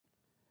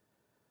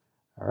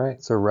All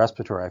right, so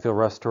respiratory. I feel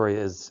respiratory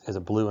is a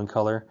blue in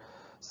color.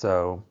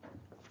 So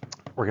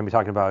we're going to be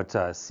talking about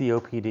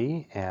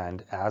COPD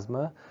and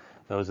asthma.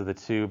 Those are the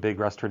two big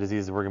respiratory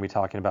diseases we're going to be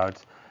talking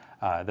about.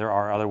 There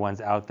are other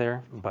ones out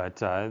there, but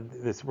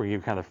this we're going to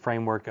give kind of the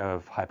framework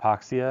of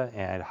hypoxia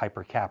and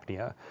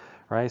hypercapnia,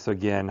 right? So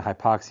again,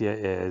 hypoxia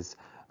is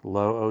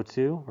low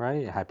O2,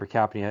 right?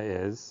 Hypercapnia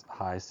is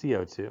high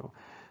CO2.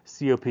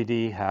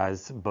 COPD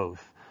has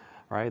both,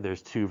 right?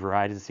 There's two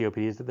varieties of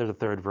COPDs. There's a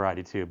third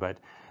variety too, but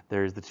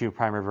there's the two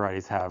primary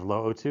varieties have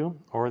low O2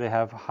 or they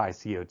have high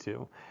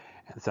CO2.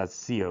 And so that's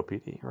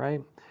COPD, right?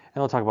 And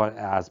we'll talk about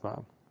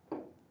asthma.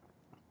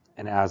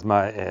 And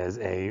asthma is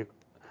a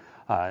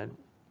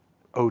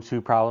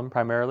O2 problem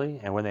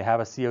primarily, and when they have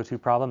a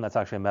CO2 problem, that's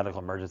actually a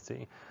medical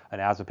emergency. An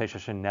asthma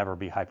patient should never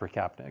be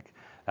hypercapnic.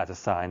 That's a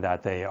sign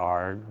that they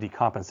are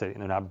decompensating.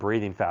 They're not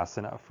breathing fast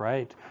enough,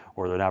 right?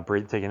 Or they're not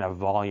taking enough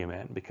volume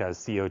in, because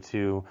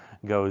CO2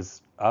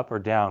 goes up or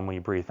down when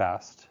you breathe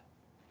fast.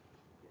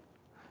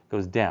 It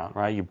goes down,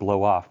 right? You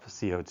blow off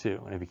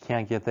CO2. And if you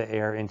can't get the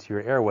air into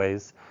your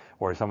airways,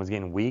 or if someone's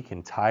getting weak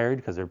and tired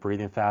because they're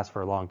breathing fast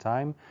for a long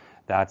time,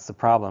 that's the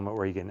problem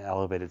where you get an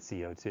elevated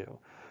CO2.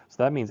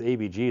 So that means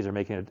ABGs are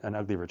making an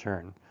ugly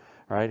return,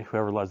 right?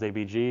 Whoever loves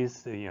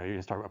ABGs, you're going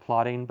to start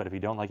applauding. But if you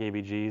don't like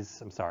ABGs,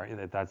 I'm sorry.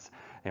 That's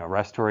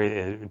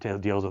respiratory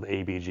deals with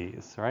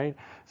ABGs, right?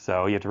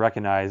 So you have to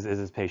recognize, is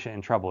this patient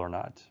in trouble or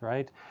not,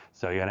 right?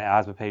 So you got an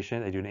asthma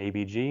patient, they do an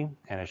ABG,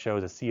 and it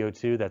shows a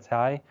CO2 that's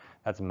high.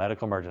 That's a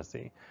medical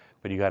emergency.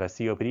 But you got a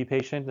COPD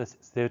patient, the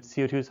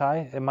CO2 is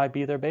high. It might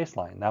be their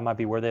baseline. That might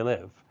be where they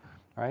live.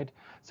 Right?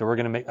 So we're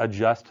going to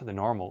adjust the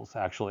normals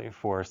actually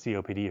for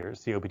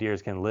COPDers.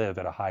 COPDers can live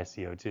at a high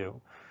CO2.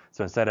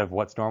 So instead of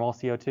what's normal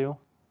CO2?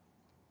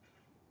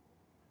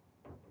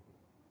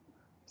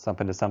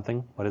 Something to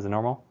something. What is the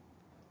normal?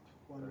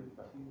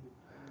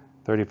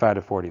 35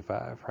 to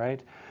 45,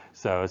 right?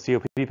 So a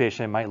COPD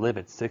patient might live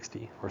at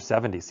 60 or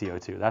 70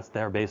 CO2. That's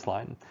their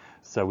baseline.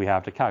 So we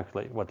have to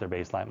calculate what their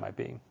baseline might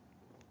be.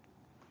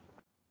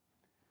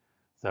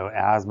 So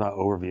asthma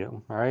overview,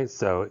 all right?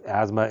 So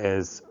asthma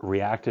is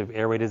reactive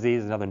airway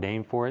disease, another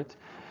name for it.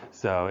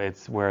 So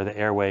it's where the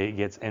airway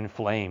gets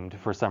inflamed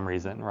for some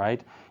reason,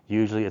 right?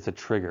 Usually it's a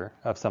trigger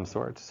of some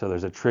sort. So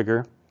there's a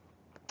trigger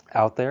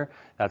out there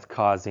that's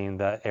causing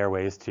the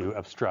airways to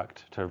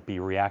obstruct, to be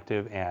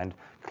reactive and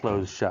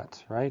close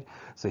shut, right?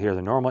 So here's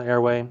a normal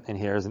airway and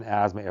here's an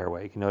asthma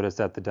airway. You can notice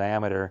that the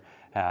diameter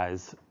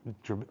has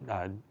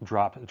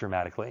dropped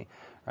dramatically,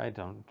 right? I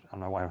don't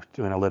know why I'm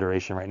doing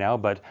alliteration right now,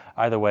 but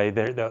either way,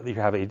 you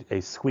have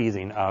a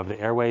squeezing of the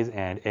airways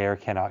and air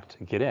cannot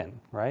get in,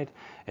 right?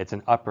 It's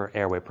an upper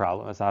airway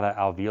problem. It's not an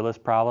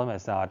alveolus problem.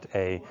 It's not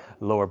a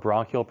lower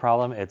bronchial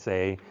problem. It's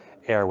a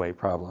airway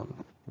problem,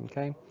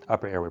 okay?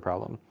 Upper airway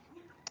problem.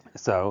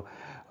 So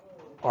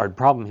our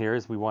problem here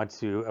is we want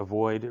to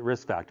avoid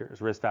risk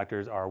factors. Risk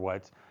factors are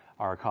what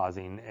are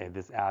causing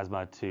this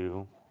asthma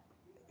to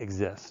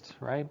exist,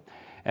 right?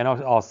 And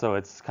also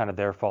it's kind of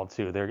their fault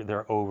too.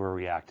 They're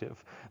overreactive.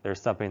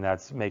 There's something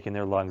that's making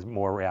their lungs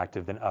more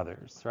reactive than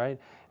others, right? And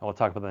we'll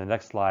talk about in the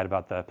next slide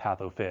about the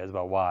pathophys,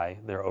 about why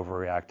they're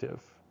overreactive,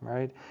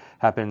 right?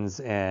 Happens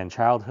in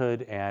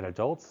childhood and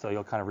adults, so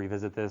you'll kind of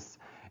revisit this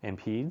in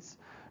peds.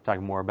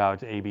 Talking more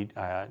about not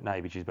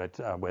ABGs,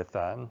 but with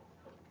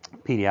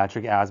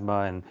pediatric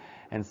asthma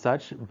and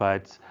such.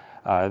 But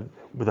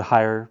with the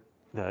higher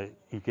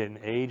you get in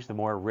age, the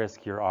more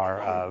risk you are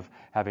of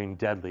having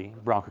deadly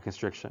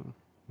bronchoconstriction.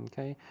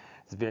 Okay,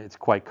 it's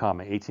quite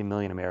common. 18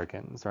 million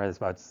Americans, right?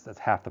 That's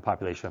half the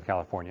population of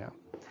California.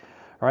 All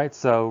right,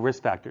 so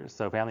risk factors.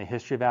 So family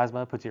history of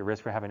asthma puts you at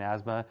risk for having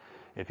asthma.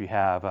 If you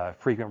have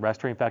frequent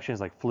respiratory infections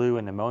like flu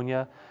and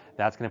pneumonia,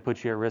 that's going to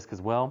put you at risk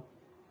as well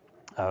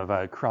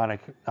of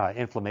chronic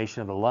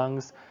inflammation of the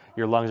lungs.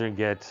 Your lungs are going to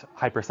get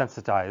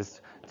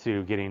hypersensitized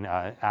to getting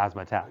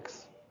asthma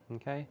attacks.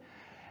 Okay.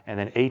 And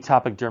then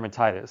atopic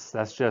dermatitis,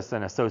 that's just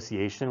an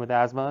association with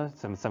asthma.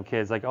 Some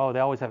kids like, oh, they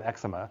always have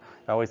eczema.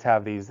 They always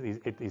have these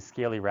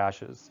scaly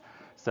rashes.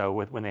 So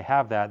when they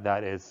have that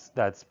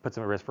puts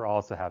them at risk for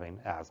also having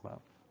asthma.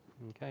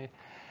 Okay.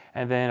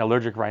 And then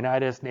allergic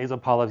rhinitis, nasal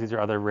polyps, these are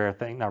other rare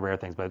things, not rare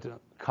things, but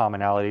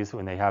commonalities.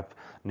 When they have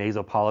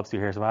nasal polyps, you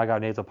hear someone, I got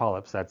nasal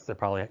polyps, they're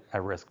probably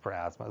at risk for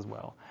asthma as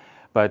well.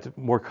 But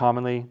more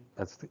commonly,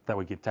 that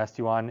we could test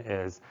you on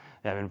is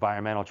they have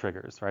environmental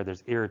triggers, right?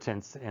 There's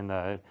irritants in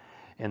the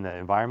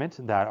environment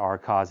that are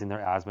causing their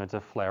asthma to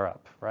flare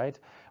up, right?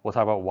 We'll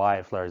talk about why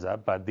it flares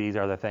up, but these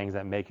are the things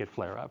that make it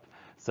flare up.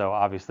 So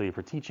obviously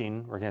for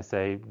teaching, we're going to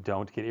say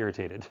don't get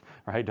irritated,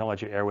 right? Don't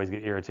let your airways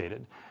get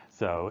irritated.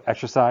 So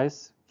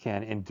exercise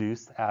can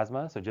induce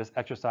asthma, so just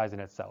exercise in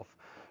itself,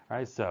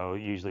 right? So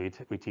usually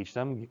we teach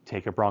them,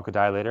 take a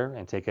bronchodilator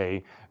and take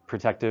a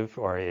protective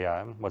or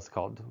a, what's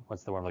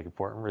the word I'm looking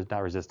for?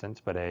 Not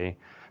resistant, but I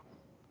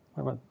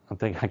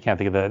can't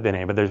think of the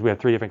name, but we have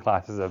 3 different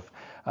classes of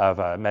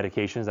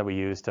medications that we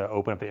use to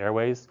open up the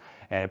airways,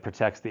 and it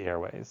protects the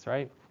airways,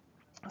 right?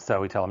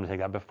 So we tell them to take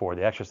that before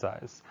the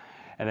exercise.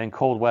 And then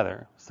cold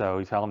weather. So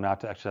we tell them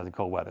not to exercise in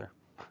cold weather.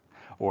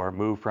 or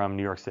move from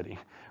New York City,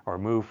 or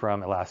move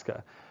from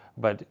Alaska.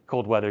 But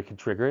cold weather can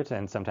trigger it,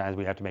 and sometimes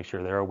we have to make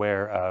sure they're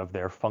aware of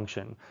their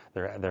function,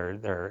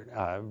 their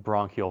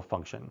bronchial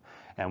function,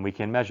 and we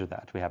can measure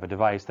that. We have a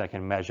device that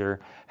can measure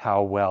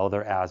how well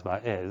their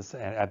asthma is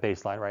at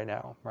baseline right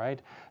now,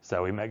 right?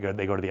 So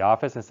they go to the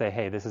office and say,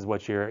 hey, this is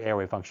what your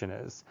airway function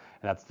is,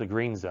 and that's the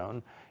green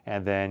zone.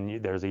 And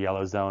then there's a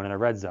yellow zone and a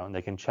red zone.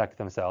 They can check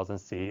themselves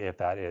and see if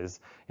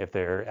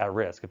they're at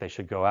risk, if they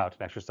should go out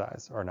and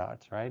exercise or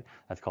not, right?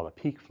 That's called a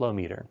peak flow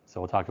meter.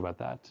 So we'll talk about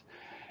that.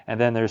 And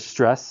then there's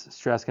stress.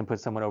 Stress can put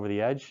someone over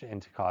the edge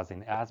into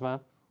causing asthma.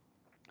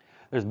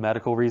 There's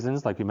medical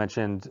reasons, like we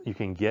mentioned, you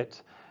can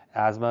get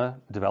asthma,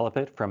 develop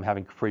it from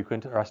having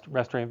frequent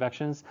respiratory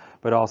infections,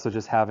 but also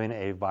just having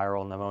a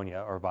viral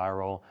pneumonia or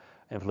viral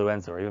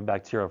influenza, or even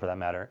bacterial for that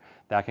matter,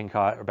 that can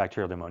cause, or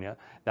bacterial pneumonia,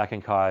 that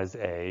can cause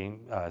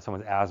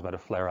someone's asthma to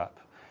flare up.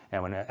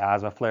 And when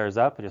asthma flares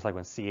up, just like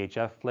when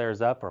CHF flares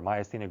up or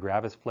myasthenia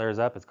gravis flares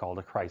up, it's called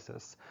a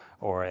crisis,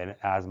 or an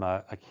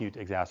asthma acute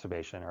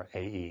exacerbation, or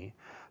AE.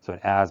 So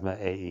an asthma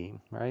AE,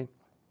 right,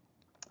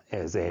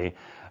 is a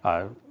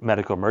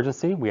medical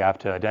emergency. We have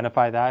to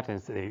identify that,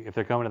 and if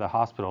they're going to the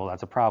hospital,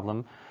 that's a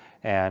problem.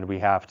 And we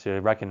have to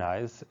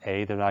recognize,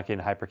 A, they're not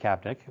getting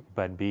hypercapnic,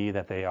 but B,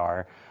 that they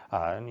are,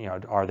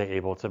 are they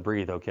able to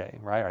breathe okay,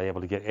 right? Are they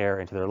able to get air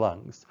into their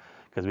lungs?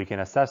 Because we can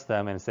assess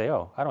them and say,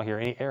 oh, I don't hear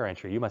any air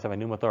entry. You must have a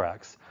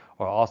pneumothorax.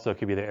 Or also it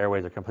could be their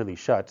airways are completely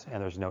shut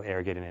and there's no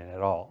air getting in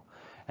at all.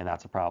 And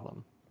that's a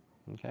problem,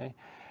 okay?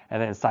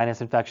 And then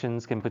sinus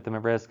infections can put them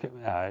at risk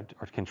or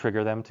can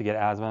trigger them to get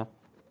asthma.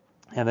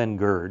 And then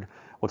GERD.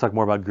 We'll talk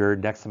more about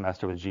GERD next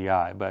semester with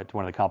GI, but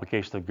one of the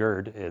complications of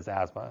GERD is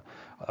asthma.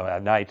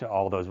 At night,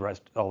 all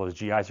those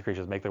GI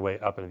secretions make their way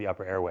up into the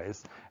upper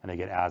airways, and they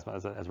get asthma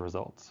as a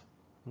result.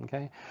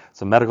 Okay,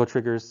 so medical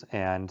triggers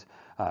and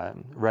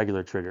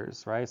regular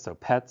triggers, right? So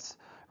pets,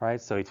 right?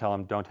 So you tell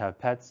them don't have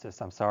pets.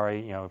 Just, I'm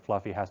sorry,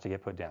 Fluffy has to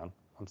get put down.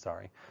 I'm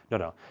sorry.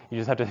 No. You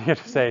just have to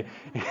say,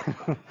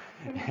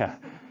 yeah.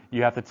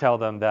 You have to tell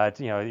them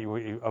that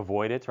you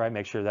avoid it, right?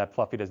 Make sure that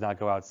Fluffy does not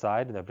go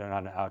outside. They're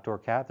not an outdoor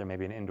cat. They're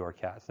maybe an indoor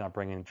cat. It's not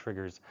bringing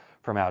triggers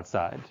from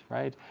outside,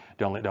 right?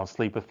 Don't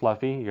sleep with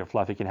Fluffy. Your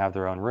Fluffy can have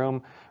their own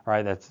room,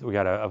 right? We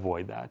got to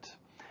avoid that.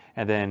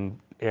 And then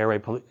air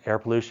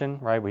pollution,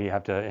 right? We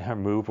have to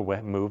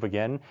move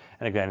again.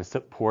 And again,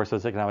 poor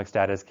socioeconomic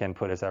status can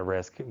put us at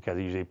risk, because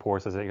usually poor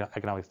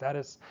socioeconomic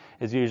status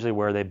is usually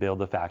where they build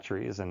the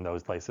factories in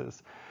those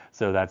places.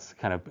 So that's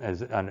kind of,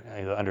 as an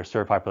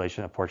underserved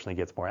population, unfortunately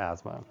gets more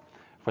asthma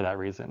for that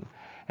reason.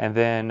 And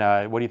then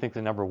what do you think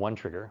the number one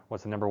trigger?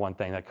 What's the number one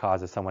thing that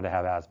causes someone to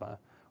have asthma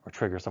or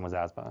trigger someone's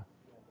asthma?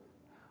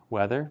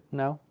 Weather?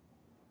 No.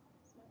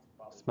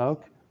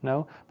 Smoke?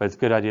 No, but it's a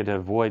good idea to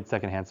avoid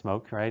secondhand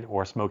smoke, right?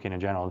 Or smoking in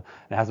general.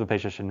 An asthma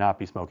patient should not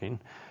be smoking,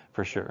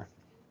 for sure.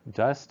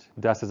 Dust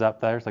is up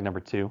there. It's like number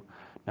 2,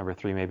 number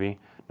 3 maybe.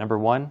 Number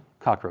 1,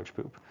 cockroach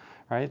poop,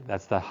 right?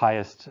 That's the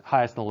highest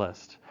on the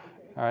list.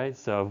 All right,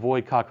 so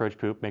avoid cockroach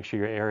poop. Make sure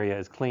your area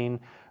is clean,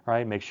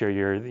 right? Make sure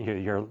you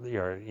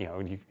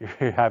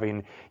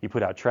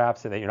put out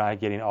traps so that you're not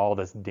getting all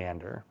this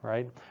dander,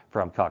 right,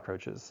 from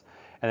cockroaches.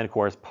 And then of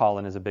course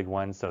pollen is a big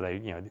one. So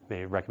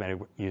they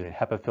recommend using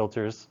HEPA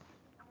filters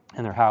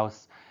in their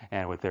house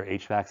and with their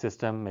HVAC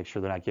system. Make sure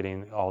they're not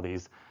getting all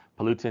these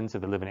pollutants.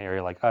 If they live in an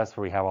area like us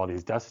where we have all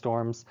these dust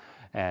storms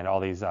and all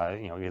these,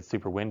 it's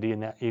super windy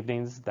in the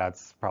evenings,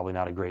 that's probably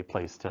not a great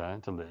place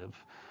to live,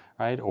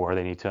 right? Or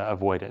they need to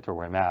avoid it or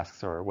wear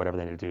masks or whatever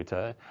they need to do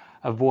to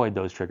avoid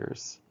those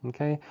triggers,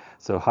 okay?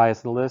 So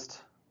highest on the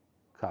list,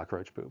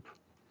 cockroach poop.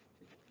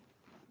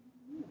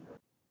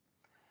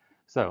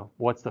 So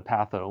what's the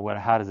patho?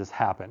 How does this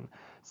happen?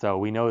 So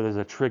we know there's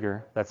a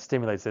trigger that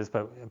stimulates this,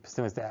 but it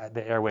stimulates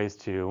the airways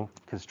to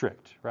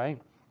constrict, right?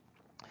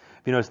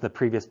 If you notice in the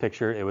previous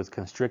picture, it was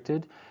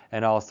constricted,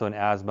 and also in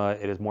asthma,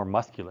 it is more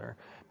muscular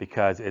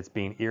because it's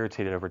being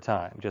irritated over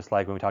time. Just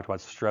like when we talked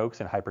about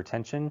strokes and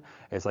hypertension,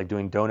 it's like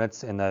doing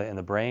donuts in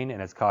the brain,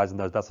 and it's causing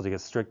those vessels to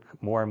get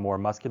more and more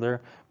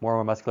muscular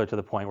to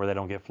the point where they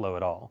don't get flow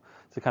at all.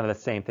 So kind of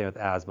the same thing with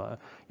asthma.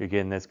 You're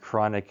getting this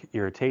chronic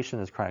irritation,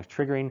 this chronic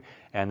triggering,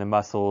 and the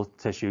muscle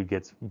tissue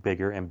gets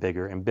bigger and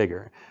bigger and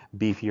bigger,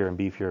 beefier and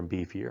beefier and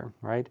beefier,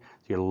 right?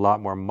 So you get a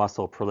lot more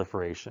muscle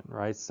proliferation,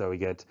 right? So we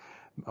get,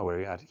 what do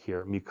we got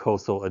here?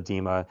 Mucosal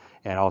edema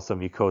and also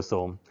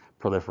mucosal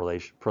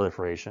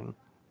proliferation,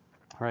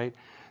 right?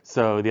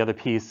 So the other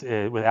piece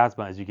with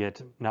asthma is you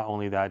get not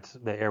only that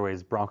the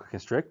airways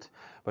bronchoconstrict,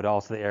 but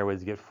also the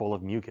airways get full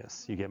of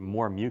mucus. You get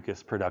more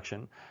mucus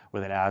production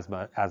with an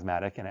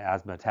asthmatic and an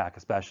asthma attack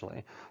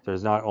especially. So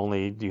there's not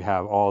only do you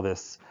have all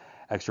this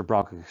extra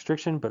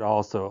bronchoconstriction, but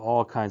also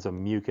all kinds of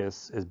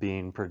mucus is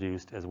being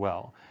produced as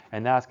well.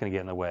 And that's going to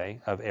get in the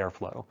way of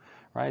airflow,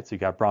 right? So you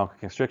got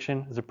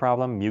bronchoconstriction is a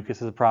problem,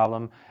 mucus is a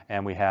problem,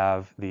 and we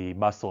have the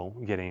muscle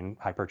getting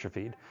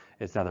hypertrophied.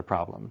 It's another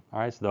problem, all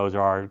right? So those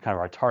are kind of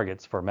our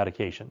targets for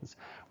medications.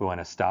 We want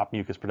to stop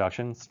mucus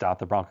production, stop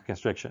the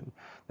bronchoconstriction,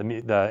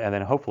 and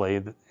then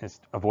hopefully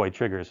avoid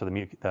triggers so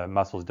the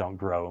muscles don't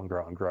grow and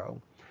grow and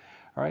grow.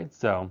 All right,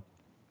 so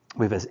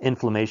We have this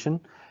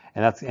inflammation,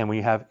 and when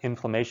you have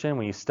inflammation,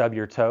 when you stub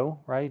your toe,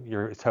 right,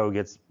 your toe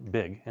gets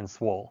big and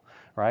swole,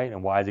 right?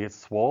 And why does it get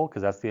swole?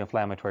 Because that's the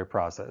inflammatory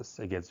process.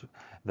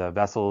 The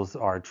vessels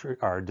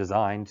are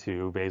designed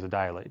to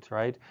vasodilate,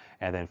 right?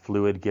 And then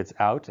fluid gets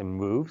out and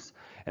moves,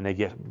 and they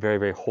get very,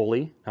 very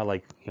holy, not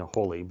like,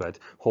 holy, but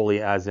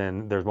holy as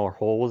in there's more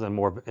holes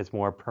and it's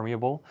more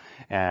permeable,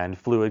 and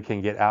fluid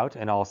can get out,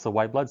 and also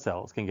white blood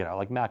cells can get out,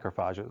 like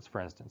macrophages, for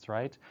instance,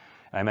 right?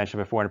 I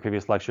mentioned before in a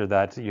previous lecture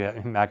that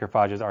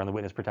macrophages are in the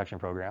witness protection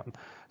program.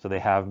 So they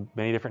have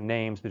many different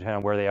names depending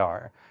on where they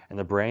are. In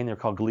the brain, they're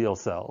called glial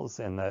cells.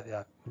 In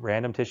the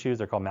random tissues,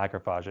 they're called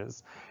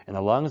macrophages. In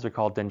the lungs, they're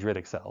called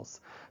dendritic cells.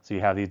 So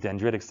you have these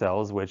dendritic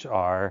cells, which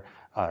are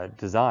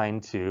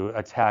designed to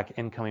attack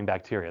incoming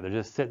bacteria. They're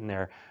just sitting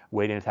there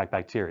waiting to attack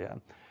bacteria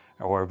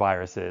or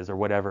viruses or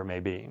whatever it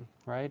may be,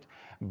 right?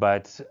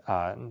 But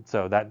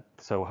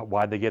so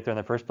why'd they get there in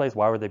the first place?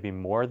 Why would they be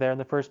more there in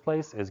the first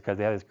place? Is because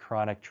they have this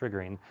chronic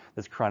triggering,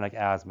 this chronic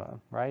asthma,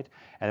 right?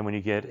 And then when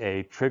you get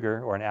a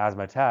trigger or an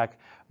asthma attack,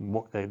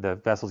 the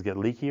vessels get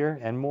leakier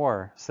and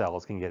more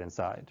cells can get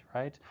inside,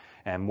 right?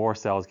 And more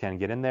cells can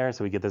get in there,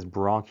 so we get this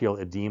bronchial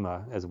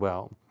edema as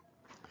well.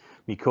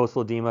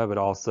 Mucosal edema, but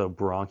also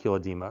bronchial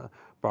edema,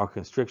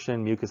 bronchoconstriction,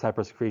 mucus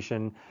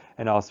hypersecretion,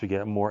 and also we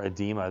get more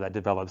edema that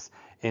develops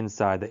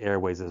inside the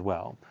airways as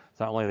well.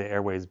 So not only are the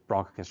airways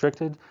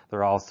bronchoconstricted,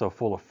 they're also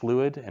full of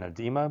fluid and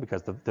edema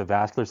because the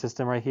vascular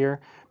system right here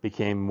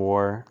became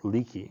more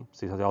leaky.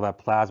 So you see all that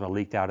plasma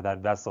leaked out of that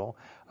vessel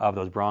of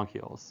those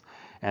bronchioles.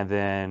 And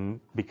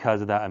then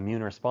because of that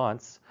immune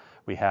response,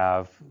 we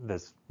have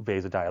this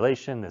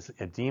vasodilation, this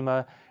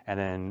edema, and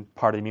then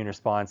part of the immune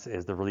response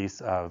is the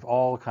release of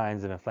all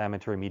kinds of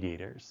inflammatory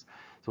mediators.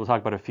 So we'll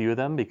talk about a few of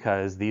them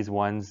because these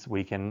ones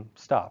we can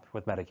stop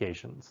with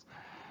medications,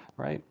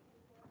 right?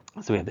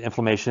 So we have the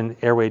inflammation,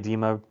 airway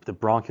edema, the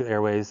bronchial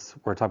airways.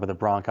 We're talking about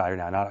the bronchi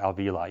now, not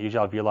alveoli.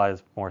 Usually alveoli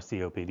is more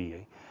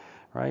COPD,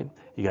 right?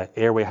 You got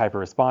airway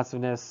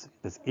hyperresponsiveness.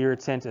 This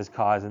irritant is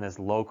causing this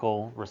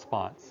local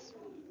response,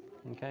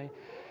 okay?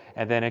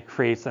 And then it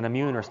creates an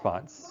immune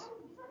response.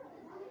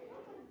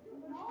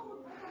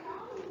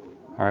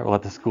 All right, we'll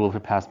let the school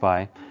pass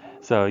by.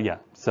 So yeah,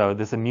 so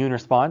this immune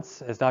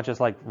response is not just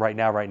like right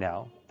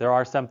now. There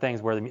are some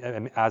things where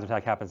the asthma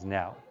attack happens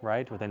now,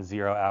 right? Within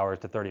 0 hours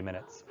to 30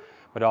 minutes.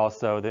 But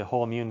also the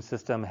whole immune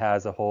system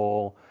has a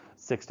whole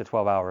 6 to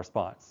 12 hour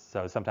response.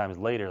 So sometimes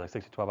later, like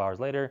 6 to 12 hours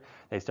later,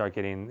 they start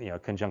getting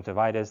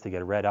conjunctivitis, they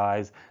get red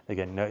eyes, they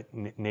get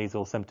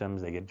nasal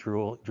symptoms, they get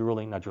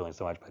drooling, not drooling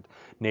so much, but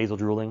nasal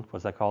drooling,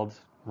 what's that called?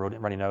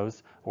 Runny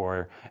nose,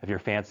 or if you're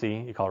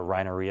fancy, you call it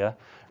rhinorrhea,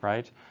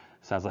 right?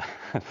 Sounds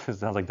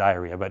like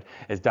diarrhea, but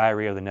it's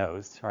diarrhea of the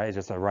nose, right? It's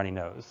just a runny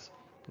nose,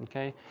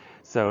 okay?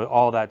 So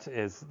all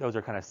those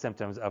are kind of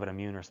symptoms of an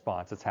immune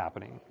response that's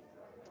happening.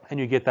 And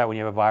you get that when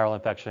you have a viral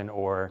infection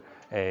or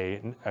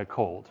a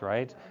cold,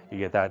 right? You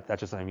get that, that's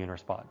just an immune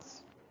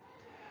response.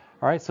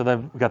 All right, so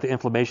then we've got the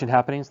inflammation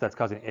happening, so that's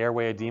causing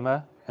airway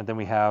edema, and then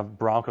we have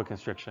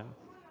bronchoconstriction,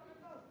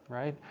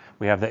 right?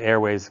 We have the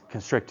airways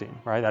constricting,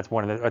 right? That's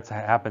what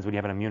happens when you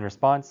have an immune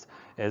response,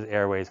 is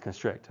airways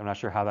constrict. I'm not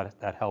sure how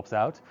that helps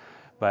out,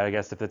 but I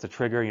guess if it's a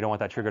trigger, you don't want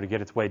that trigger to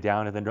get its way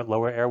down to the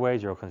lower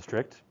airways, you'll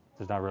constrict.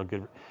 There's not a real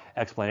good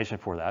explanation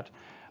for that.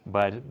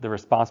 But the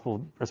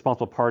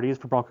responsible parties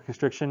for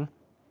bronchoconstriction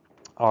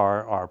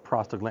are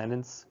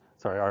prostaglandins,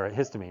 our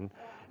histamine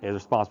is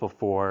responsible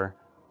for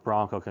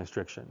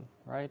bronchoconstriction,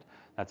 right?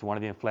 That's one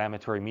of the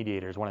inflammatory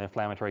mediators, one of the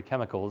inflammatory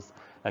chemicals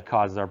that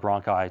causes our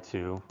bronchi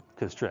to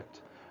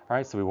constrict,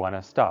 right? So we want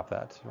to stop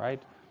that,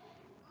 right?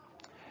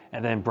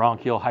 And then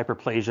bronchial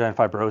hyperplasia and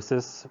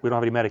fibrosis. We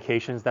don't have any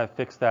medications that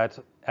fix that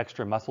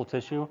extra muscle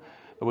tissue,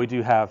 but we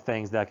do have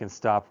things that can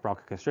stop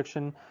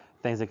bronchoconstriction,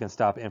 things that can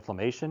stop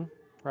inflammation,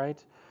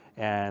 right?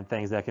 And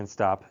things that can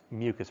stop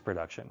mucus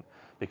production.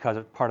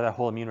 Because part of that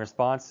whole immune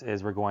response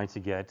is we're going to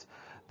get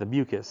the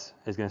mucus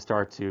is going to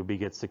start to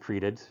get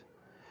secreted,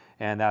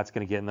 and that's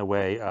going to get in the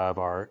way of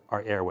our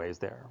airways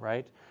there,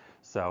 right?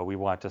 So we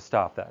want to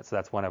stop that. So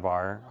that's one of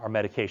our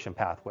medication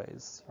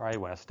pathways, right?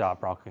 We want to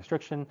stop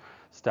bronchoconstriction,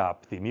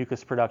 stop the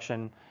mucus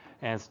production,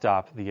 and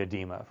stop the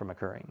edema from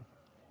occurring.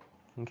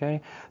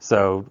 Okay,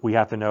 so we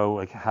have to know,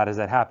 like, how does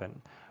that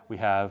happen? We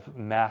have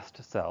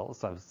mast cells.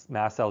 So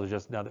mast cells are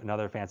just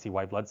another fancy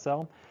white blood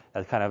cell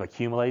that kind of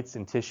accumulates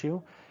in tissue,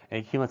 and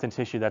it accumulates in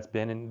tissue that's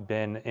been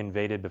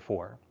invaded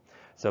before.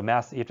 So you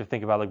have to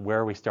think about, like, where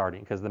are we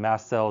starting? Because the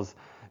mast cells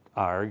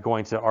are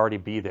going to already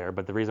be there,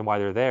 but the reason why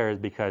they're there is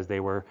because they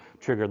were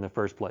triggered in the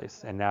first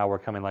place, and now we're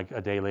coming like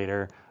a day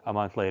later, a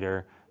month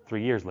later,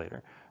 3 years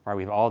later. Right?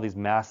 We have all these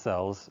mast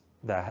cells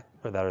that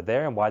are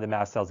there, and why the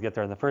mast cells get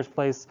there in the first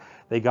place?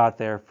 They got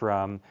there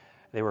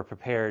they were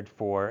prepared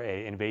for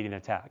an invading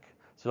attack.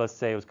 So let's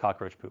say it was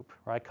cockroach poop,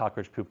 right?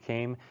 Cockroach poop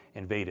came,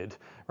 invaded,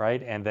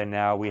 right? And then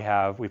now we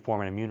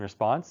form an immune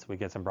response. We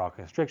get some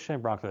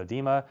bronchoconstriction, bronchial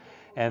edema,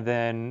 and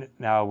then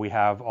now we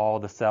have all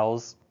the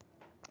cells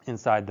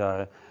inside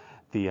our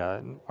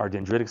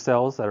dendritic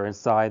cells that are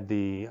inside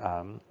the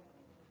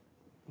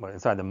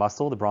inside the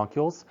muscle, the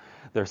bronchioles.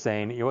 They're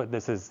saying, you know what,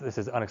 this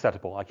is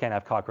unacceptable. I can't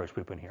have cockroach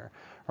poop in here,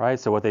 right?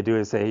 So what they do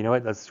is say, you know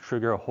what, let's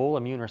trigger a whole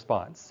immune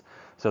response.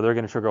 So they're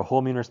going to trigger a whole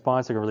immune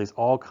response. They're going to release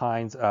all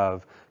kinds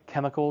of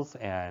chemicals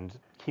and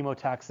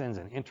chemotaxins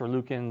and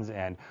interleukins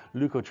and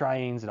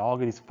leukotrienes and all of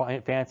these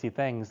fancy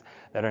things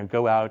that are going to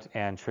go out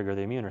and trigger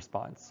the immune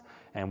response.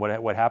 And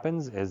what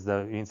happens is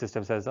the immune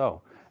system says,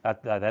 oh,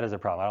 that is a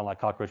problem. I don't like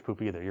cockroach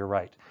poop either. You're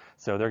right.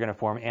 So they're going to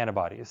form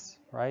antibodies,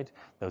 right?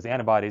 Those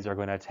antibodies are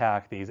going to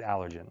attack these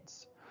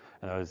allergens.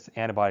 And those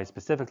antibodies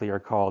specifically are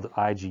called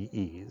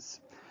IgEs,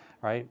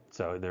 right?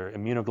 So they're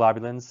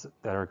immunoglobulins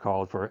that are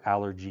called for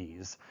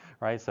allergies,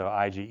 right? So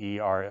IgE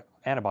are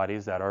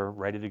antibodies that are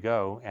ready to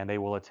go, and they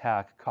will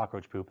attack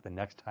cockroach poop the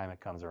next time it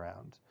comes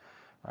around,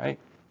 right?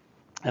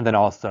 And then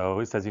also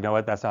it says, you know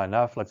what, that's not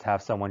enough. Let's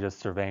have someone just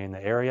surveying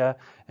the area,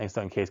 and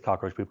so in case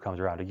cockroach poop comes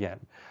around again.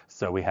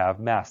 So we have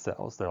mast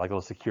cells. They're like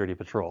little security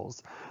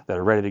patrols that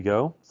are ready to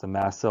go. So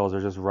mast cells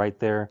are just right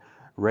there,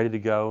 ready to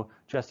go,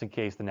 just in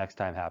case the next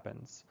time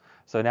happens.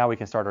 So now we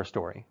can start our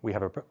story. We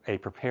have a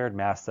prepared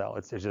mast cell.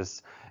 It's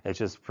just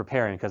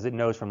preparing because it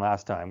knows from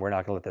last time we're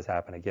not going to let this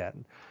happen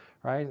again,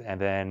 right?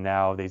 And then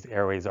now these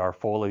airways are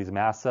full of these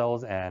mast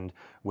cells, and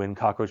when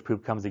cockroach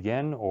poop comes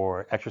again,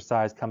 or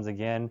exercise comes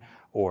again,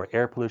 or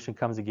air pollution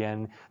comes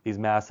again, these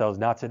mast cells,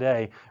 not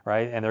today,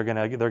 right? And they're going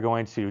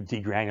to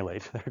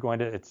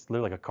degranulate. It's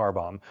literally like a car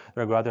bomb.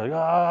 They're going to go out there like,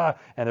 ah,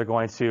 and they're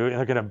going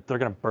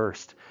to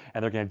burst,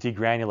 and they're going to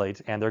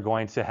degranulate, and they're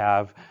going to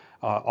have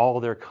all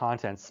their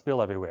contents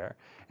spill everywhere.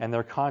 And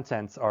their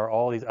contents are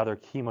all these other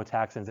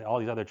chemotaxins and all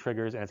these other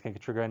triggers, and it's going to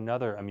trigger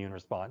another immune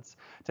response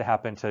to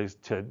happen to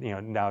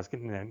now it's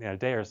in a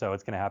day or so,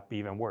 it's going to be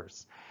even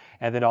worse.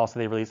 And then also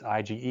they release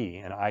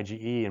IgE, and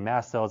IgE and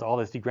mast cells, all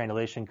this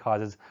degranulation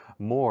causes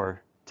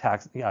more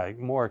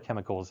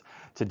chemicals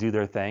to do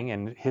their thing,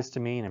 and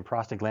histamine and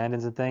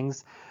prostaglandins and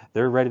things,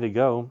 they're ready to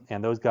go,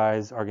 and those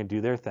guys are going to do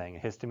their thing.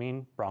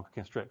 Histamine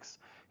bronchoconstricts.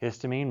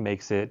 Histamine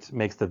makes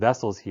the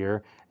vessels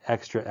here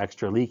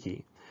extra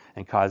leaky,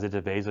 and cause it to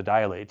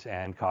vasodilate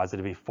and cause it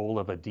to be full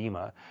of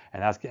edema,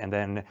 and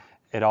then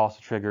it also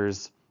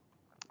triggers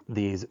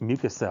these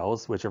mucus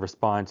cells, which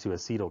respond to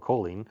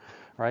acetylcholine,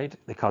 right?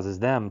 It causes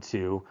them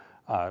to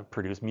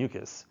produce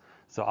mucus.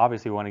 So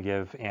obviously we want to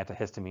give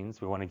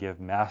antihistamines. We want to give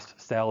mast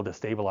cell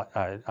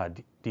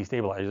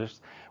destabilizers.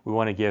 We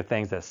want to give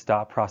things that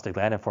stop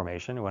prostaglandin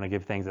formation. We want to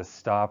give things that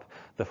stop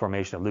the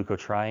formation of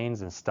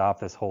leukotrienes and stop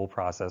this whole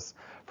process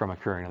from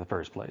occurring in the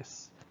first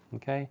place.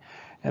 Okay,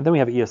 and then we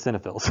have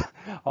eosinophils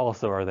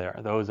also are there.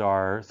 Those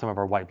are some of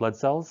our white blood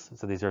cells.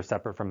 So these are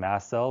separate from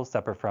mast cells,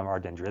 separate from our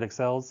dendritic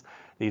cells.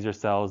 These are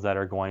cells that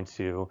are going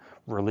to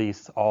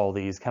release all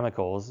these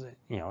chemicals,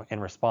 in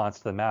response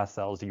to the mast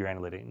cells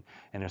degranulating,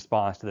 in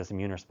response to this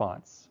immune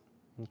response.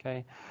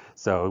 Okay,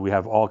 so we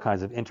have all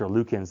kinds of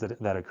interleukins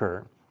that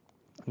occur,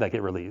 that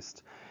get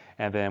released.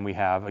 And then we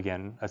have,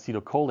 again,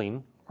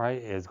 acetylcholine, right,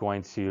 is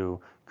going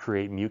to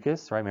create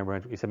mucus, right?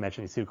 Remember we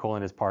mentioned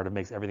acetylcholine is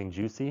makes everything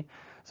juicy.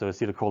 So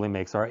acetylcholine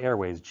makes our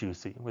airways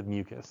juicy with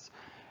mucus.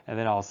 And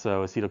then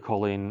also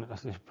acetylcholine,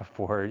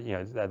 before,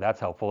 that's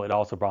helpful, it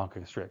also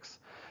bronchoconstricts.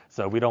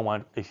 So we don't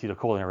want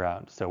acetylcholine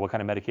around. So what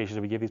kind of medications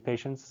do we give these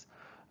patients?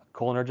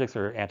 Cholinergics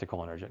or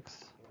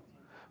anticholinergics?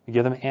 We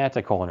give them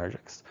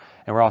anticholinergics.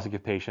 And we also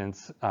give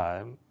patients,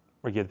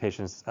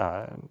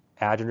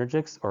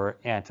 adrenergics or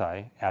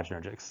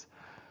anti-adrenergics.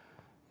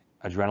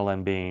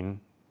 Adrenaline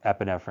being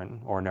epinephrine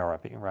or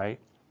norepi, right?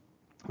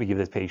 We give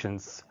these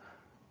patients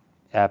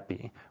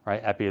epi,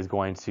 right? Epi is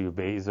going to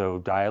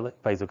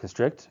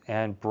vasoconstrict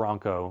and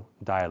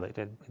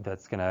bronchodilate.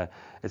 It's gonna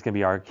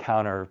be our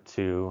counter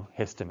to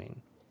histamine.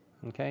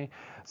 Okay,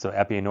 so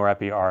epi and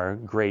norepi are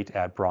great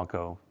at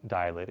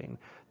bronchodilating.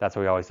 That's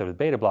what we always said with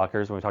beta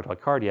blockers when we talked about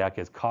cardiac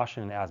is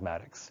caution in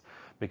asthmatics,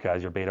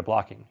 because you're beta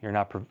blocking.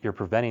 You're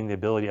preventing the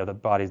ability of the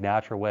body's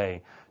natural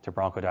way to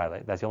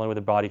bronchodilate. That's the only way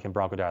the body can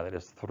bronchodilate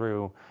is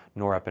through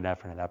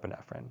norepinephrine and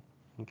epinephrine.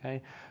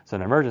 Okay, so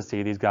in an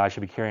emergency, these guys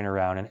should be carrying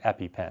around an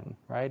EpiPen,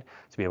 right,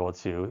 to be able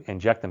to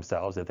inject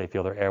themselves if they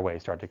feel their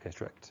airways start to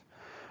constrict.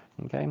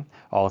 Okay,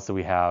 also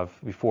we have,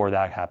 before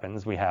that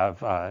happens, we have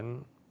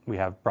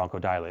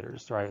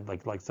bronchodilators, right,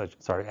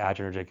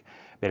 adrenergic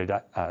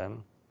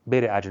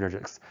beta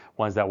adrenergics,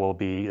 ones that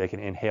they can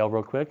inhale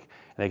real quick,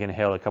 and they can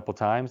inhale a couple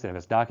times, and if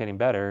it's not getting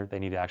better, they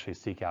need to actually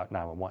seek out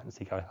 911,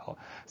 seek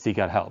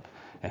out help.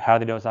 And how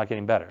do they know it's not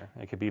getting better?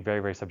 It could be very,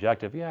 very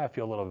subjective. Yeah, I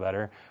feel a little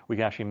better. We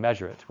can actually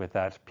measure it with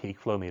that peak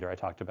flow meter I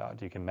talked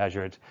about. You can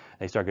measure it.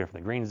 They start getting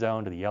from the green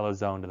zone to the yellow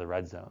zone to the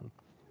red zone.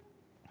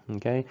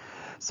 Okay,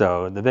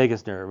 so the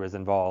vagus nerve is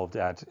involved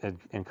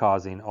in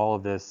causing all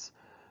of this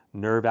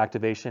nerve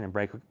activation and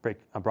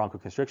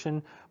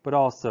bronchoconstriction, but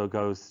also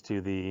goes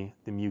to the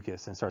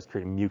mucus and starts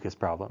creating mucus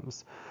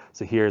problems.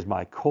 So here's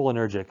my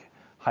cholinergic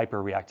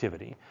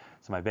hyperreactivity.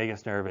 So my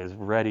vagus nerve is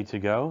ready to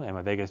go, and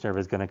my vagus nerve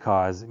is going to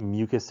cause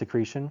mucus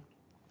secretion.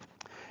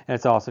 And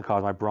it's also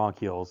caused my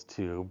bronchioles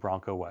to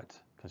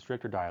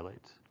constrict or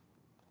dilate.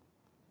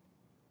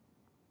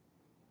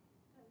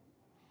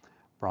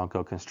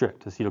 bronchoconstrict.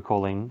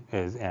 Acetylcholine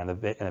is, and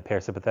the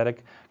parasympathetic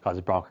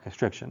causes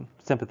bronchoconstriction.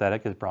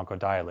 Sympathetic is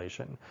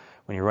bronchodilation.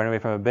 When you're running away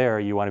from a bear,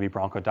 you want to be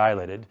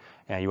bronchodilated,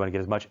 and you want to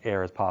get as much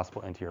air as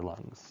possible into your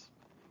lungs.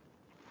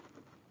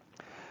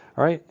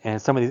 All right, and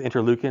some of these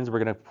interleukins we're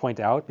going to point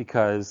out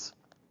because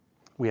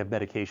we have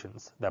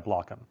medications that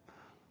block them.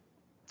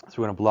 So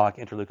we're going to block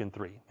interleukin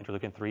 3.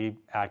 Interleukin 3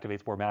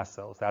 activates more mast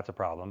cells. That's a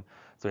problem.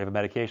 So we have a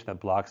medication that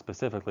blocks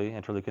specifically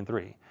interleukin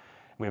 3.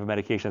 We have a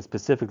medication that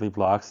specifically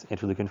blocks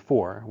interleukin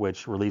 4,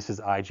 which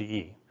releases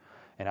IgE.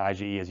 And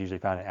IgE is usually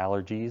found in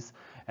allergies.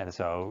 And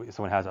so if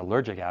someone has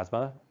allergic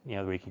asthma,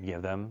 we can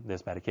give them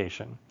this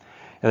medication.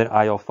 And then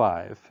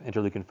IL-5,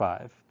 interleukin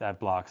 5, that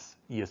blocks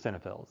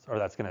eosinophils, or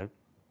that's going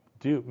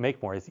to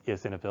make more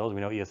eosinophils.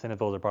 We know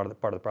eosinophils are part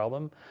of the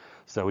problem.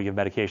 So we give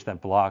medication that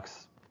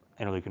blocks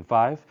interleukin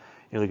 5.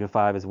 Interleukin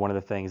 5 is one of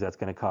the things that's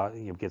going to cause,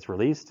 gets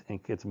released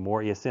and gets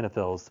more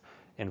eosinophils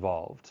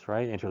involved,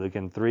 right?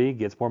 Interleukin 3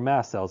 gets more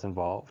mast cells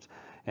involved.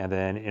 And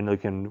then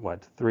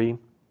interleukin, 3,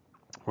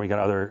 we got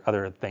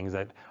other things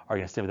that are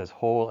going to stimulate this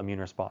whole immune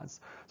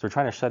response. So we're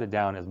trying to shut it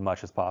down as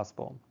much as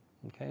possible.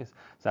 Okay, so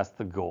that's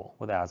the goal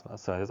with asthma.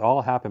 So it's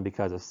all happened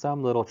because of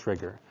some little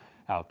trigger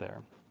out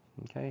there.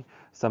 Okay,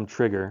 some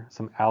trigger,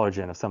 some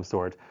allergen of some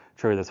sort,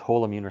 trigger this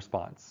whole immune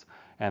response.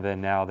 And then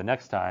now the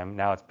next time,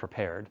 now it's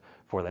prepared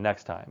for the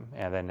next time.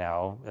 And then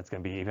now it's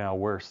going to be even a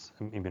worse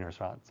immune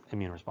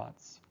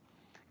response.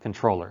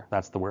 Controller,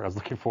 that's the word I was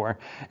looking for.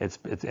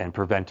 And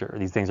preventer.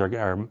 These things are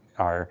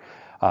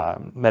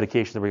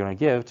medications that we're going to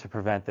give to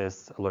prevent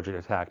this allergic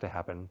attack to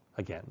happen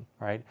again,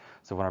 right?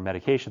 So one of our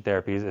medication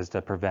therapies is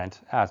to prevent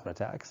asthma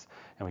attacks.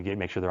 And we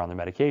make sure they're on their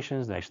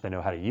medications, make sure they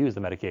know how to use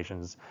the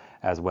medications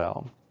as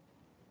well.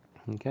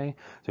 Okay,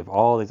 so we have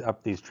all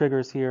these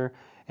triggers here,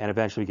 and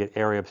eventually we get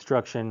area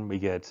obstruction, we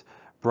get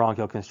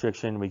bronchial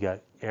constriction, we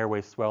get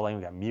airway swelling,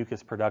 we got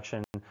mucus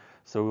production.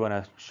 So we want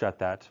to shut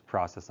that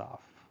process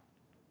off.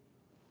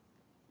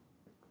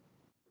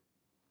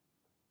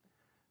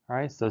 All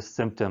right, so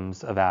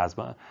symptoms of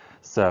asthma.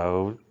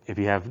 So if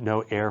you have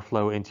no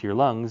airflow into your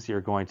lungs, you're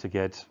going to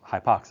get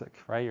hypoxic,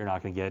 right? You're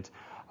not going to get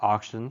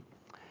oxygen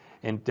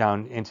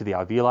down into the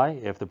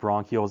alveoli if the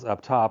bronchioles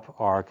up top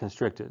are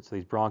constricted. So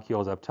these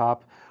bronchioles up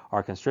top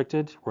are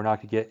constricted, we're not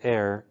going to get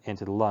air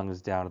into the lungs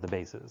down at the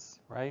bases,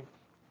 right?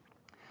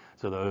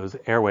 So those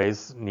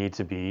airways need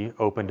to be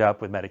opened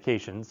up with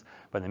medications.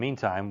 But in the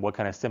meantime, what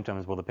kind of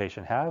symptoms will the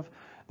patient have?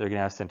 They're going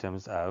to have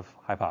symptoms of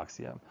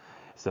hypoxia.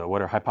 So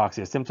what are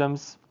hypoxia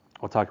symptoms?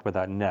 We'll talk about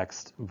that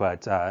next,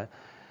 but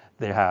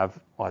they have,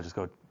 well, I'll just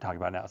go talk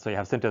about it now. So you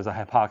have symptoms of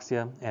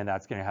hypoxia, and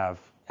that's going to have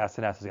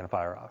SNS is going to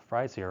fire off,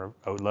 right? So your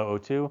low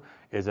O2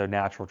 is a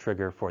natural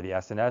trigger for the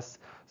SNS.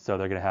 So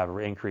they're going to have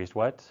increased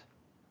what?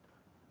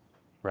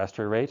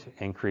 Respiratory rate,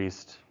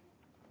 increased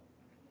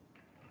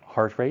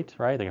heart rate,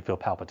 right? They're going to feel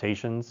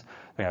palpitations.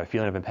 They're going to have a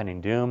feeling of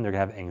impending doom. They're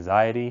going to have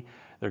anxiety.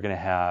 They're going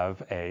to have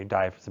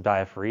some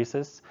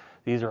diaphoresis.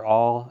 These are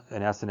all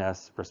an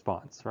SNS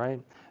response, right?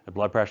 The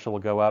blood pressure will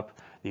go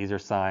up. These are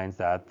signs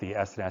that the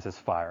SNS is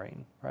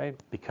firing, right?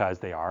 Because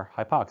they are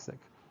hypoxic.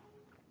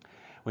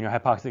 When your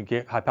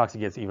hypoxia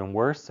gets even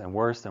worse and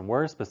worse and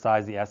worse,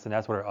 besides the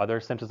SNS, what are other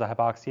symptoms of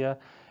hypoxia?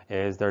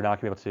 Is they're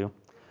not going to be able to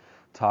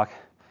talk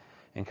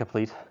in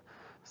complete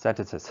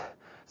sentences.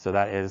 So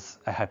that is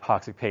a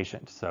hypoxic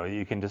patient. So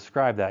you can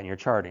describe that in your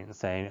charting,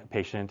 saying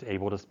patient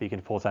able to speak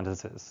in full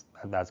sentences.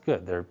 That's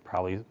good. They're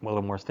probably a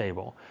little more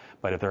stable.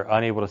 But if they're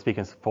unable to speak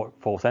in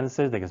full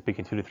sentences, they can speak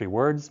in 2 to 3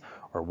 words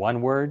or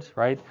 1 word,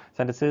 right?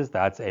 Sentences,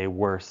 that's a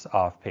worse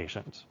off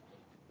patient.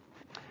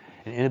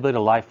 An inability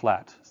to lie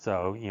flat.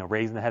 So,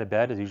 raising the head of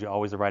bed is usually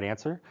always the right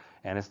answer.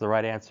 And it's the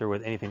right answer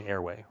with anything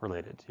airway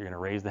related. You're going to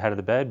raise the head of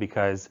the bed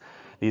because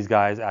these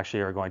guys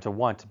actually are going to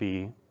want to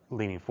be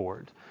leaning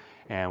forward.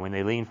 And when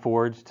they lean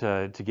forward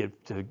to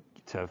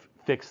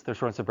fix their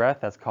shortness of breath,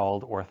 that's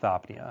called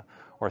orthopnea.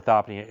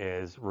 Orthopnea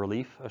is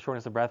relief of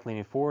shortness of breath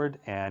leaning forward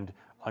and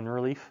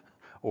unrelief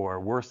or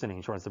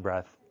worsening shortness of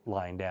breath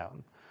lying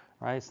down,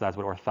 right? So that's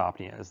what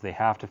orthopnea is. They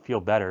have to feel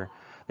better.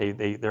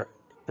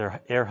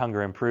 Their air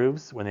hunger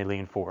improves when they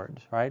lean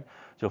forward, right?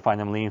 So you'll find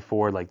them leaning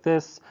forward like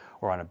this,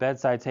 or on a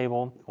bedside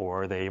table,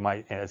 or they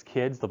might, as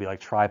kids, they'll be like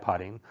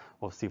tripoding.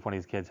 We'll see if one of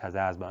these kids has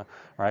asthma,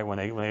 right? When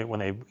they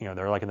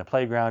they're like in the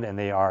playground and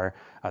they are,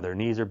 their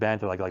knees are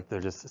bent,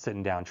 they're just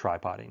sitting down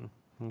tripoding,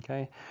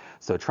 okay?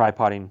 So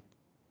tripoding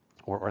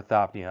or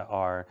orthopnea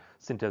are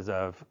symptoms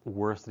of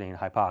worsening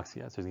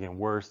hypoxia. So it's getting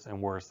worse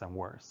and worse and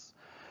worse.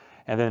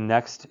 And then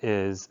next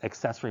is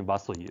accessory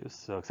muscle use.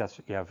 So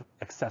you have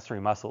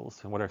accessory muscles.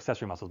 And what are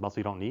accessory muscles? Muscles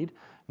you don't need?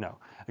 No.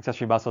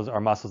 Accessory muscles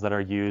are muscles that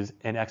are used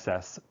in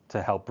excess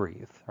to help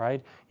breathe,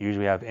 right?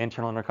 Usually we have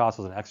internal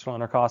intercostals and external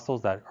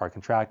intercostals that are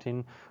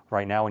contracting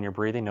right now when you're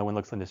breathing. No one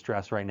looks in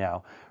distress right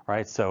now,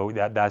 right? So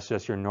that's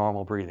just your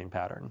normal breathing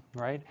pattern,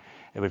 right?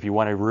 And if you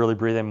want to really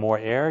breathe in more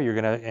air, you're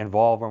going to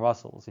involve more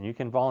muscles. And you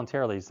can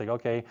voluntarily say,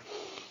 okay,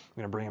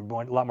 I'm going to bring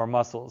in a lot more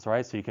muscles,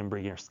 right? So you can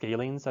bring your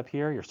scalenes up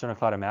here, your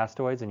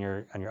sternocleidomastoids on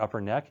your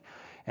upper neck,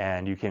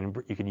 and you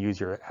can use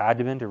your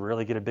abdomen to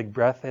really get a big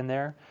breath in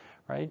there,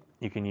 right?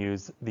 You can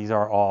use, these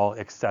are all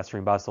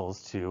accessory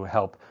muscles to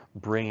help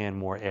bring in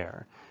more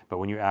air. But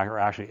when you are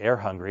actually air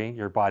hungry,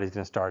 your body's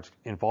going to start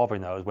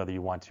involving those whether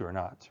you want to or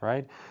not,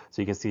 right?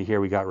 So you can see here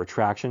we got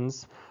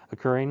retractions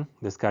occurring.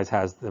 This guy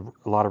has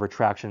a lot of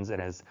retractions in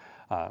his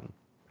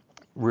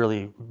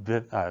really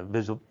vivid, I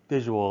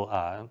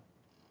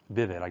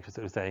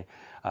should say,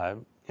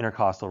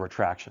 intercostal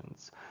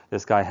retractions.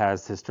 This guy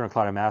has his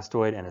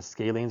sternocleidomastoid and his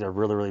scalenes are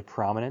really, really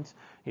prominent.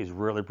 He's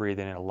really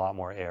breathing in a lot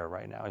more air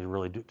right now. He's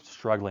really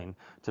struggling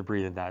to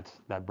breathe in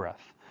that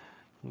breath.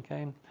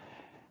 Okay,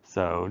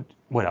 so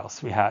what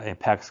else? We have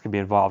pecs can be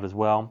involved as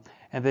well.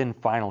 And then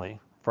finally,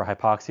 for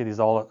hypoxia, these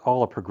are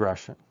all a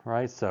progression,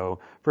 right? So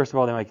first of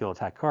all, they might get a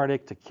little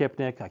tachycardic,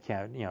 tachypnic, I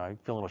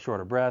feel a little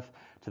short of breath,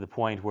 to the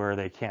point where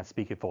they can't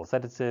speak in full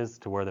sentences,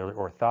 to where they're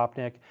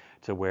orthopnic,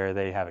 to where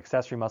they have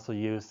accessory muscle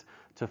use,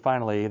 to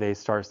finally they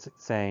start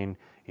saying,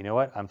 you know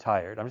what, I'm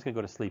tired, I'm just gonna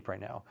go to sleep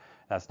right now.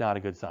 That's not a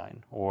good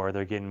sign. Or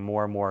they're getting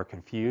more and more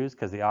confused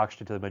because the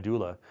oxygen to the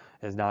medulla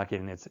is not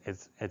getting its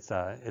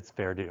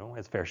fair due,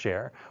 its fair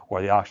share,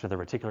 or the oxygen to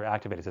the reticular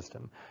activating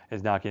system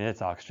is not getting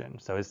its oxygen,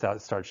 so it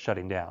starts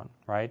shutting down,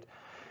 right?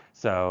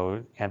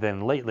 So, and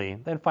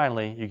then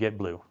finally you get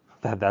blue.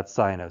 That's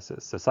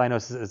cyanosis. So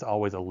cyanosis is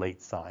always a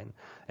late sign.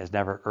 It's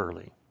never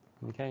early.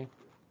 Okay,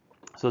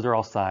 so those are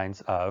all signs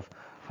of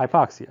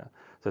hypoxia.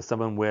 So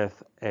someone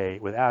with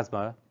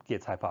asthma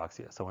gets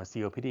hypoxia. Someone with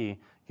COPD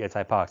gets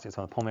hypoxia.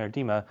 Someone with pulmonary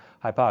edema,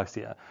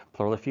 hypoxia.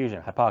 Pleural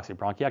effusion, hypoxia.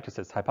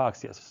 Bronchiectasis,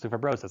 hypoxia. Cystic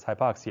fibrosis,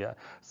 hypoxia.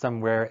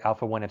 Some rare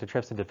alpha-1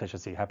 antitrypsin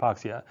deficiency,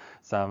 hypoxia.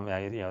 Some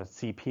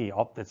CP,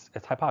 it's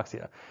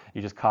hypoxia.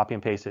 You just copy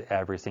and paste it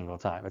every single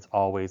time. It's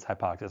always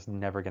hypoxia. It's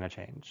never going to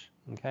change.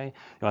 Okay.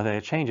 The only thing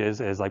that changes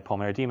is like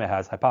pulmonary edema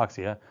has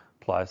hypoxia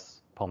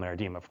plus pulmonary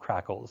edema of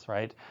crackles,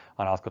 right?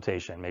 On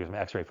auscultation, maybe some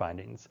X-ray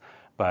findings.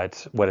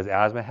 But what does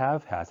asthma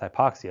have? Has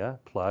hypoxia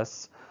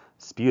plus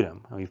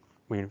sputum.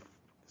 We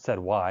said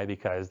why,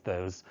 because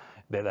that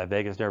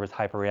vagus nerve is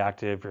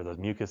hyperreactive, or those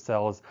mucus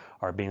cells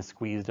are being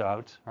squeezed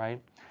out, right?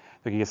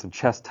 We can get some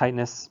chest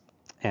tightness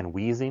and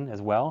wheezing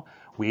as well.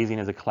 Wheezing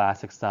is a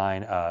classic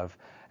sign of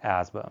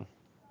asthma.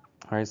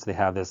 All right, so they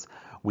have this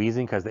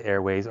wheezing because the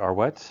airways are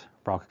what?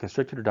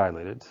 Bronchoconstricted or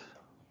dilated?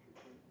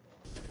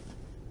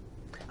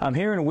 I'm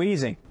hearing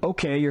wheezing.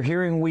 Okay, you're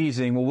hearing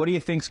wheezing. Well, what do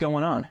you think's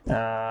going on?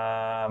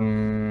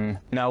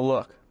 Now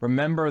look,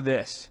 remember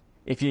this.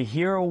 If you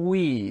hear a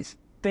wheeze,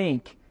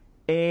 think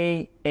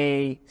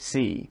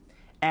AAC.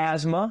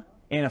 Asthma,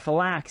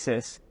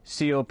 anaphylaxis,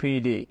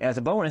 COPD. As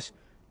a bonus,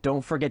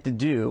 don't forget to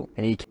do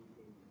an EK.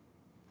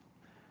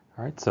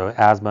 All right, so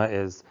asthma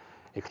is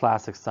a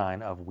classic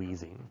sign of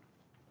wheezing.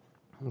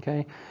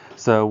 Okay,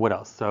 so what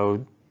else?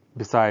 So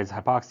besides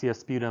hypoxia,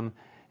 sputum,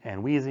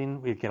 and wheezing,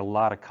 we get a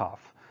lot of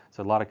cough.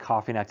 So a lot of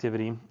coughing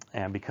activity,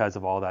 and because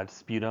of all that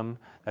sputum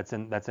that's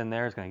in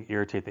there, it's going to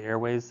irritate the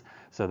airways.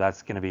 So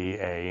that's going to be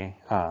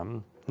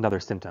another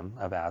symptom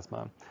of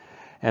asthma.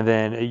 And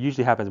then it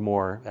usually happens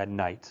more at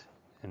night.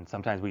 And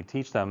sometimes we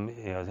teach them,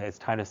 it's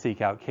time to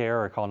seek out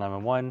care or call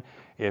 911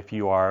 if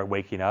you are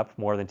waking up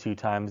more than 2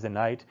 times a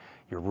night.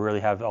 You really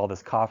have all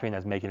this coughing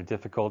that's making it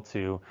difficult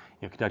to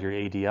conduct your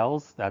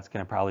ADLs. That's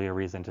going to probably be a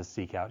reason to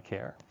seek out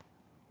care.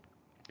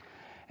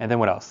 And then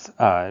what else?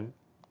 A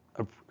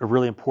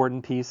really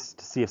important piece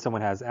to see if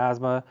someone has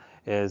asthma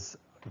is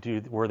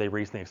were they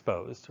recently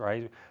exposed,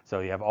 right? So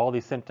you have all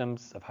these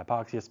symptoms of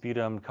hypoxia,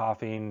 sputum,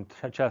 coughing,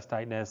 chest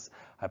tightness,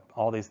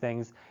 all these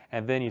things,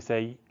 and then you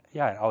say,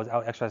 yeah, I was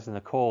out exercising in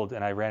the cold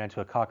and I ran into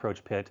a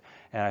cockroach pit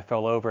and I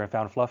fell over and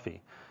found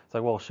Fluffy. It's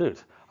like, well,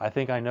 shoot, I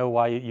think I know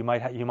why you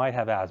might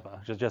have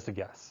asthma. Just a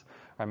guess.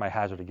 I might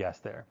hazard a guess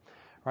there,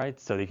 right?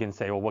 So you can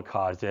say, well, what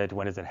caused it?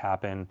 When does it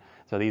happen?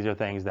 So these are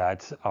things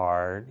that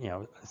are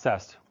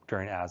assessed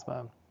during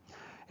asthma.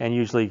 And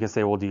usually you can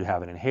say, well, do you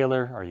have an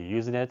inhaler? Are you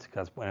using it?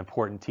 Because an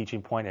important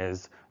teaching point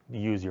is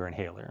use your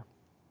inhaler.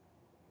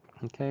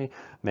 Okay,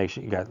 make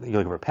sure you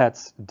look for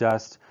pets,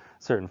 dust,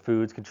 certain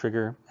foods can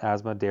trigger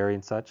asthma, dairy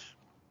and such.